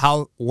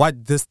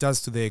 What this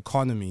does to the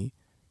economy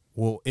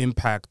will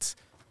impact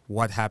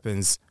what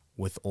happens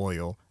with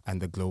oil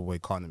and the global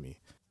economy.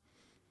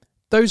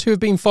 Those who have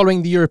been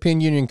following the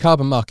European Union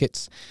carbon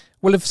markets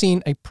will have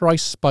seen a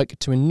price spike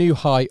to a new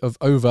high of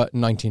over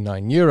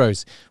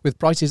 €99, with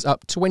prices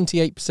up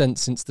 28%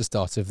 since the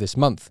start of this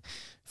month.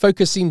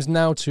 Focus seems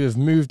now to have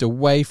moved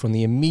away from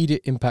the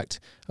immediate impact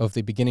of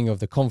the beginning of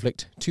the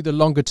conflict to the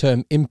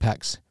longer-term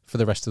impacts for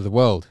the rest of the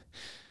world.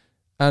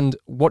 And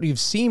what you've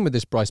seen with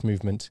this price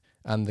movement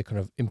and the kind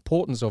of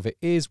importance of it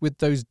is with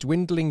those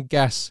dwindling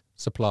gas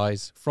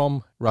supplies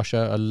from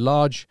Russia, a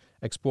large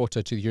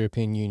exporter to the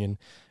European Union,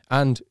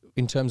 and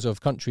in terms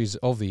of countries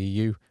of the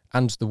EU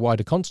and the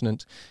wider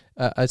continent,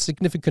 a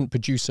significant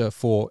producer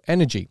for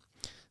energy.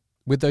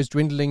 With those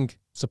dwindling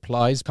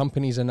supplies,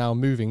 companies are now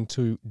moving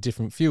to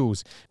different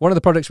fuels. One of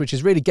the products which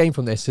has really gained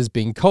from this has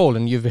been coal,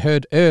 and you've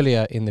heard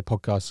earlier in the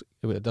podcast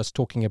us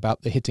talking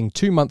about the hitting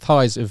 2-month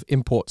highs of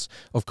imports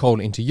of coal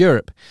into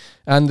Europe.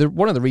 And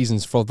one of the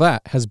reasons for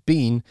that has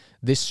been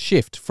this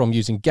shift from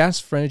using gas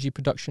for energy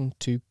production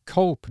to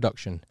coal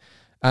production.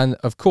 And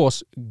of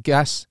course,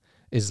 gas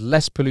is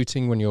less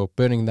polluting when you're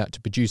burning that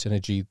to produce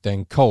energy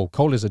than coal.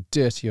 Coal is a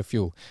dirtier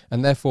fuel,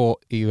 and therefore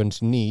you're going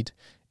to need,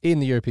 in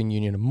the European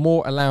Union,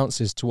 more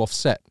allowances to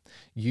offset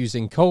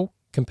using coal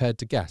compared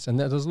to gas. And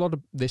there's a lot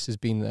of this has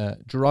been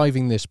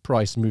driving this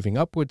price moving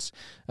upwards,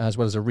 as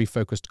well as a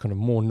refocused kind of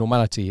more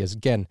normality, as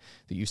again,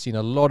 that you've seen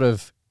a lot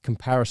of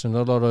comparison,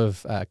 a lot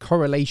of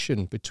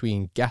correlation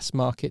between gas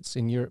markets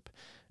in Europe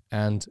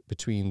and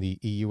between the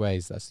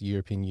EUAs, that's the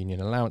European Union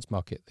Allowance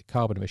Market, the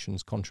carbon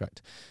emissions contract.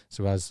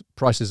 So as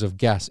prices of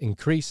gas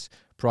increase,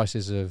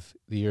 prices of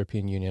the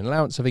European Union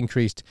allowance have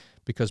increased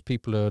because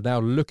people are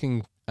now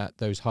looking at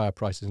those higher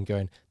prices and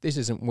going, this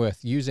isn't worth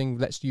using,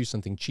 let's use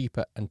something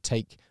cheaper and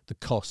take the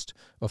cost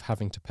of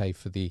having to pay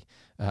for the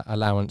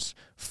allowance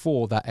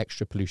for that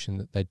extra pollution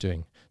that they're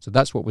doing. So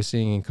that's what we're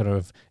seeing in kind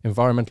of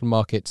environmental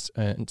markets,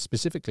 and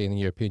specifically in the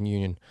European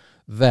Union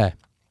there.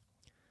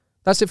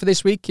 That's it for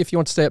this week. If you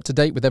want to stay up to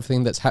date with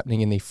everything that's happening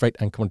in the freight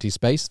and commodity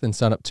space, then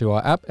sign up to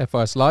our app,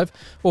 FIS Live,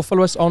 or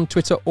follow us on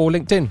Twitter or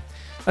LinkedIn.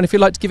 And if you'd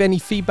like to give any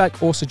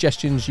feedback or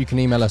suggestions, you can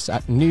email us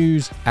at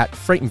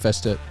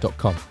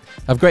news@freightinvestor.com.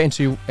 Have a great end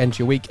to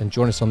your week and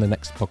join us on the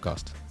next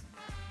podcast.